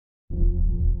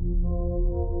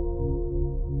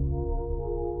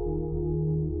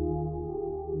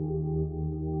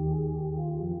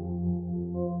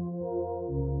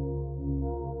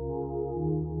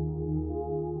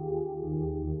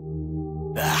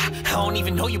I don't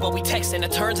even know you, but we texting.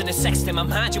 It turns into sex in my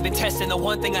mind. You've been testing. The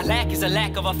one thing I lack is a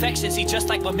lack of affection. See, just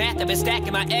like with math, I've been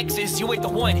stacking my exes. You ain't the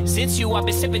one. Since you, I've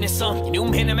been sipping this some. You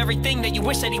knew him, I'm everything that you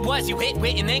wish that he was. You hit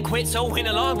wit and then quit. So in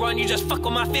the long run, you just fuck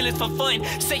with my feelings for fun.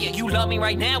 Say it, you love me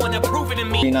right now and they're proving to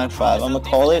me. 395. I'm gonna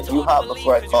call it. You hop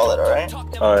before I call it, alright?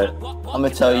 Alright. I'm gonna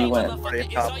tell you when.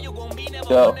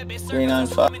 Go.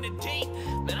 395.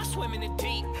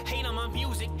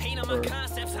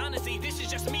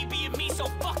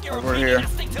 Over here.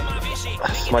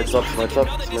 Smites up, smites up,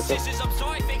 smites up.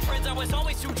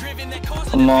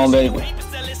 Come on, baby.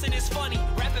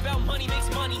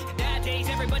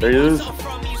 There he is.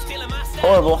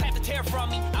 Horrible.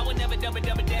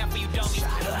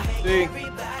 See?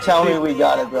 Tell me we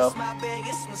got it, bro.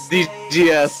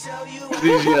 DGS.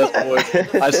 DGS, boys.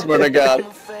 I swear to God.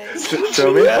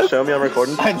 Show me, I'm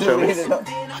recording. Show me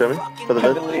for the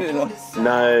vid.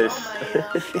 Nice.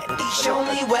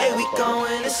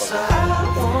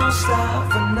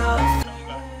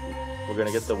 We're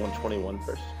gonna get the 121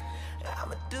 first.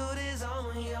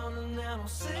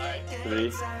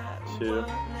 3, 2,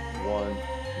 1,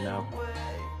 now.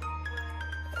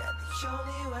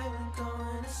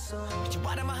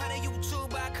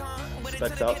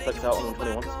 Specs out,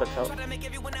 121, specs out.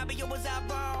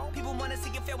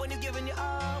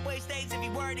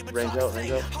 Range out,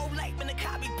 range out.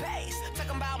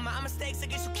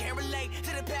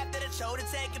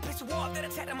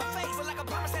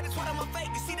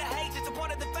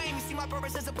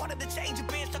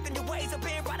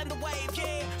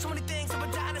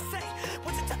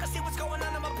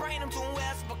 I'm doing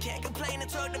well, so I can't complain. I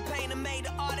took the pain and made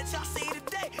the art that y'all see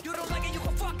today. You don't like it, you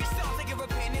can fuck yourself. Take your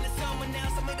opinion to someone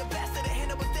else. I made the best of the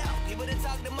handle without. People that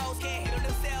talk the most can't handle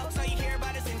themselves. All you hear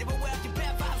about is injury wealth. Your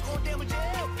bad vibes going down with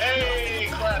jail. Hey,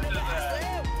 clap to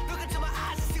that. Look into my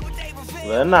eyes and see what they reveal.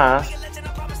 Very nice.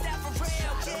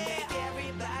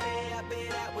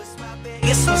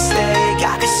 It's a mistake.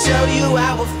 I can show you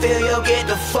how I feel. You'll get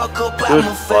the fuck up out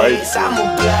my face. I'm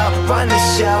a blow, run the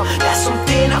show. That's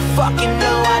something I fucking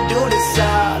know. I do this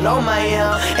all on my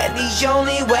own, and the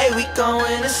only way we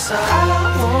going is up.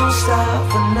 I won't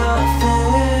stop for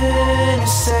nothing to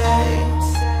say.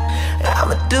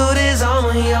 I'ma do this on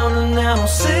my own, and I'm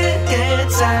sick and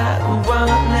tired of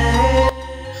running.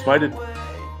 Smited.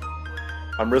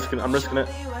 I'm risking it.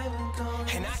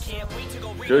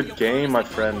 Good game, my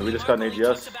friend. We just got an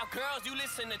AGS.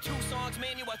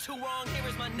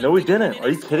 No, we didn't. Are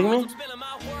you kidding me? And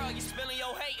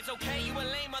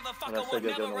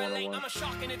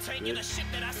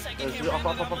I said, go to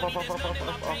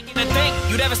 101.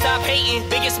 You never stop hating.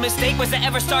 Biggest mistake was to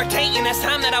ever start dating. That's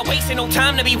time that I wasted. No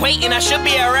time to be waiting. I should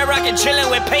be a Red Rocket chilling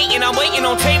with Peyton. I'm waiting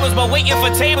on tables, but waiting for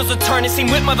tables to turn. It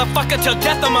seemed with motherfucker till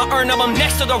death on my urn. I'm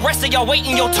next to the rest of y'all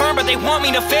waiting your turn, but they want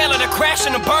me to fail or to crash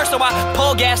and to burn. So I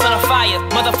pull gas on a fire.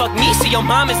 Motherfuck me, see your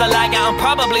mom is a liar. I'm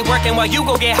probably working while you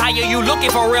go get higher. You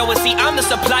looking for real, well see I'm the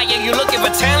supplier. You looking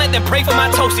for talent, then pray for my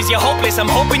toasties. You're hopeless. I'm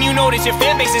hoping you notice your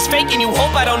fan base is fake and you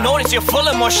hope I don't notice. You're full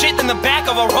of more shit than the back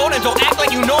of a road. And don't act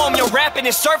like you know him. You're rapping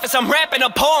his surface. I'm rapping a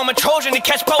poem. A Trojan to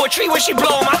catch poetry when she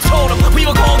blow him. I told him we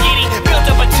were gon' get it. Built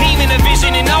up a team and a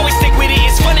vision and always stick with it.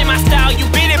 It's fun in my style. You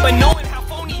bit it, but knowing how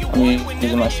phony you are.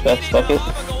 Using my specs bucket.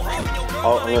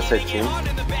 Oh, I'm gonna say team.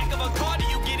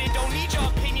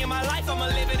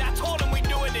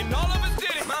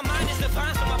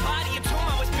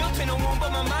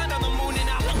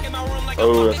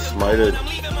 Oh, that's smited.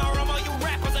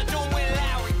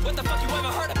 What the fuck you ever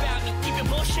heard about me? Keep your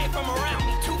bullshit from around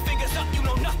me. 2 fingers up, you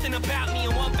know nothing about me.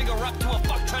 And 1 finger up to a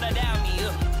fuck try to down me.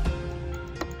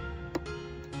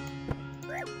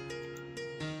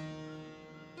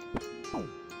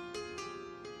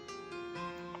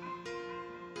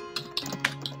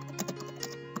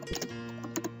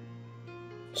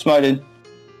 Smited.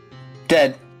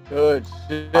 Dead. Good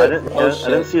shit. I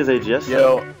didn't see his AGS.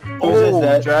 Yo. Oh,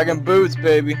 that? Dragon Boots,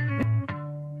 baby.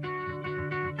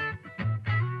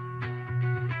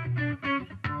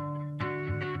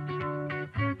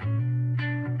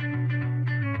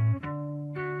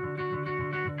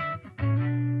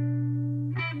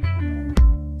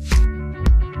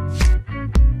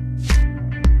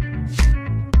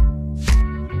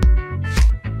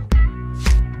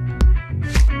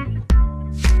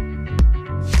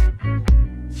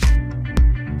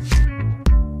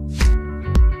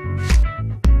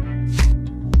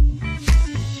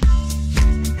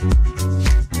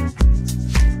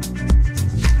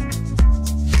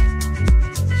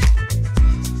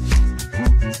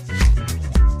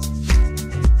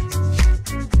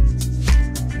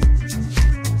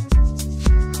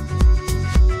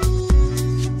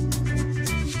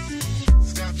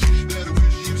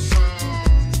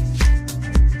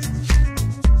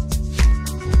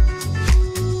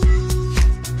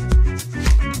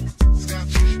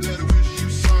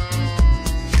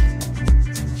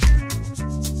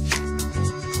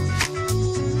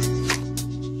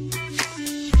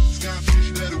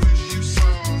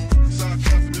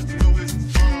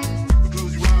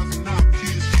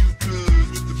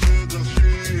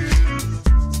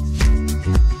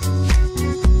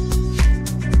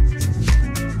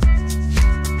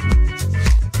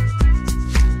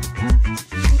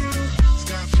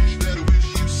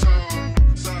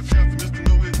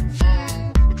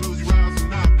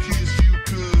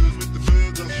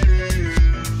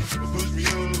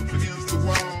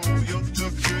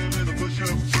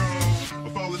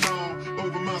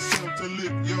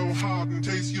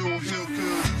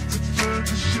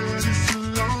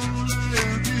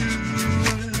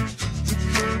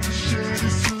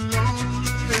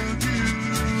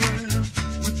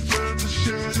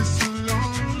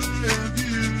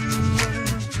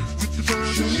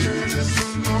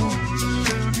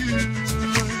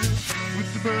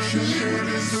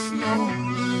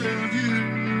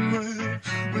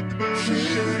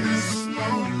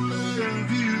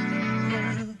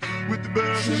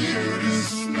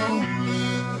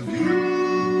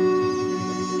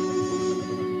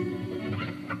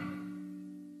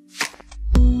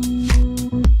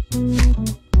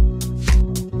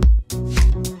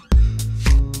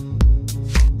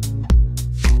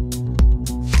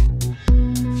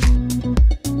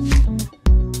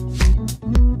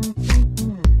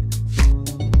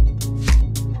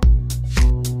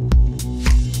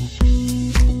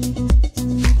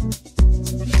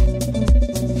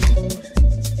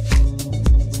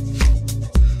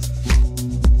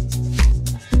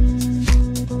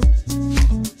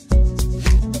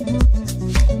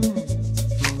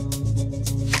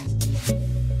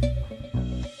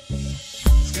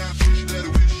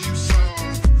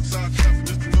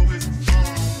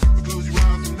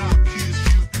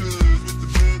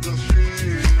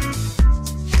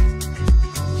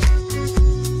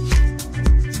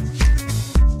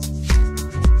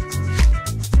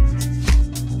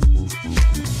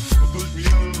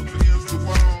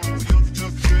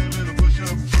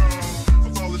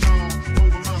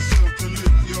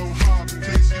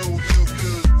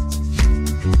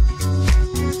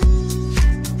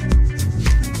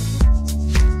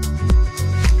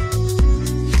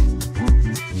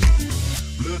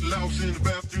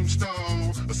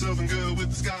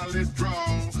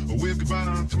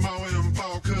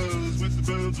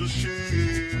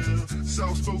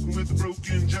 Soft-spoken with the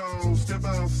broken jaw. Step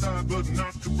outside but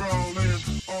not to brawl in.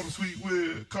 All the sweet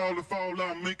weird. Call the fall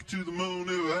out, make it to the moon.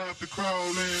 Never have to crawl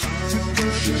in.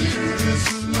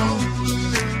 This is lonely.